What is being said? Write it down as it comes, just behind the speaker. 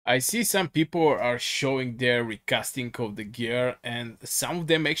I see some people are showing their recasting of the gear, and some of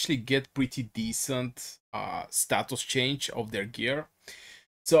them actually get pretty decent status change of their gear.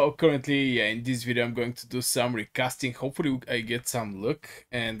 So currently, yeah, in this video, I'm going to do some recasting. Hopefully, I get some luck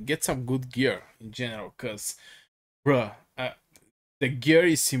and get some good gear in general, because, bruh, the gear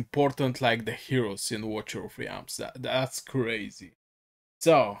is important like the heroes in Watcher of Realms. That's crazy.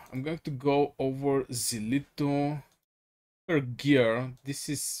 So, I'm going to go over Zilito per gear. This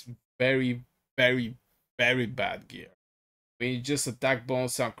is very, very, very bad gear. When you just attack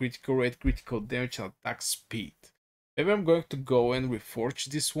bonus on critical rate, critical damage, and attack speed. Maybe I'm going to go and reforge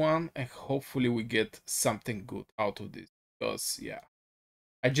this one, and hopefully we get something good out of this. Because yeah,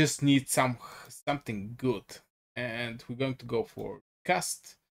 I just need something good, and we're going to go for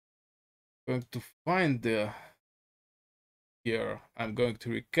cast. Going to find the here. I'm going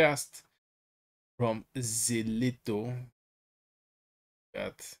to recast from Zilito.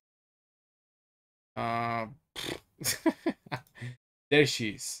 Got uh there she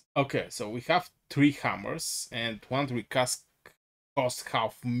is. Okay, so we have 3 hammers and one recast cost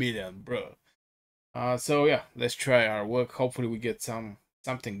 500,000, bro. So yeah, let's try our work. Hopefully we get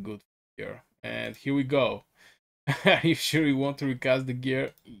something good here. And here we go. Are you sure you want to recast the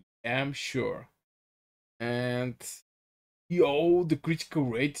gear? Yeah, I'm sure. And yo, the critical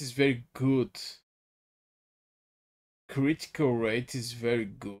rate is very good. Critical rate is very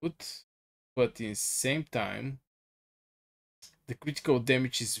good, but in the same time, the critical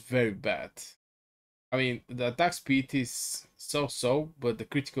damage is very bad. I mean, the attack speed is so-so, but the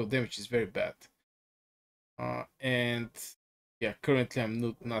critical damage is very bad. And yeah, currently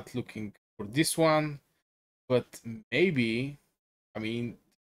I'm not looking for this one, but maybe, I mean,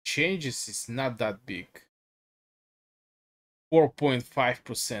 changes is not that big.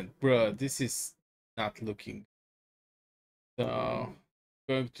 4.5%, bruh, this is not looking. So,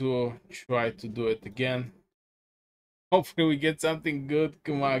 going to try to do it again. Hopefully we get something good.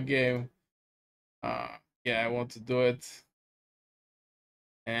 Come on, game. Uh, yeah, I want to do it.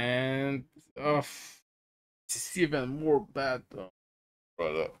 And it's even more bad though,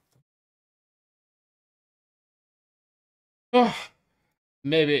 brother. Oh,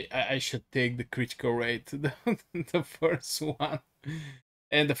 maybe I should take the critical rate, the first one,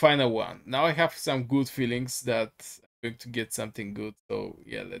 and the final one. Now I have some good feelings that I'm going to get something good. So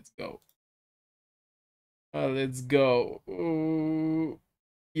yeah, let's go. Let's go. Ooh,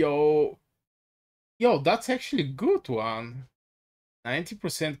 yo, yo, that's actually a good one.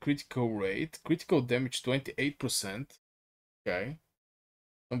 90% critical rate, critical damage 28%. Okay.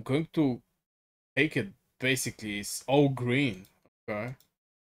 I'm going to take it basically it's all green. Okay.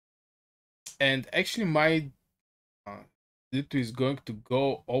 And actually my Little is going to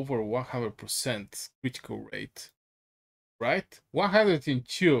go over 100% critical rate. Right?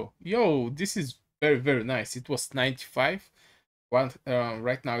 102. Yo, this is very, very nice. It was 95.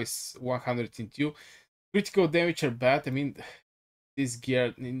 Right now it's 102. Critical damage are bad. I mean, this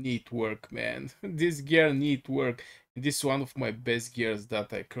gear need work, man. This gear need work. This is one of my best gears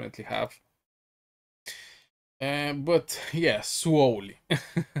that I currently have. But yeah, slowly,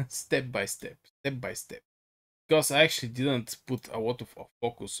 step by step, step by step. Because I actually didn't put a lot of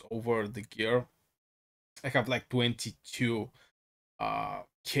focus over the gear. I have like 22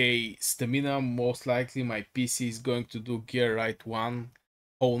 K stamina. Most likely my PC is going to do gear right one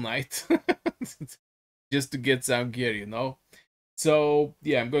whole night just to get some gear, you know. So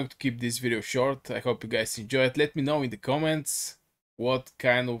yeah, I'm going to keep this video short. I hope you guys enjoy it. Let me know in the comments what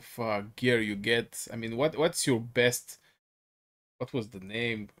kind of gear you get. I mean, what's your best? What was the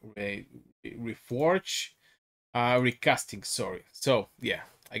name? Reforge, recasting. Sorry. So yeah,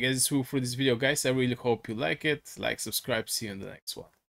 I guess it's all for this video, guys. I really hope you like it. Like, subscribe. See you in the next one.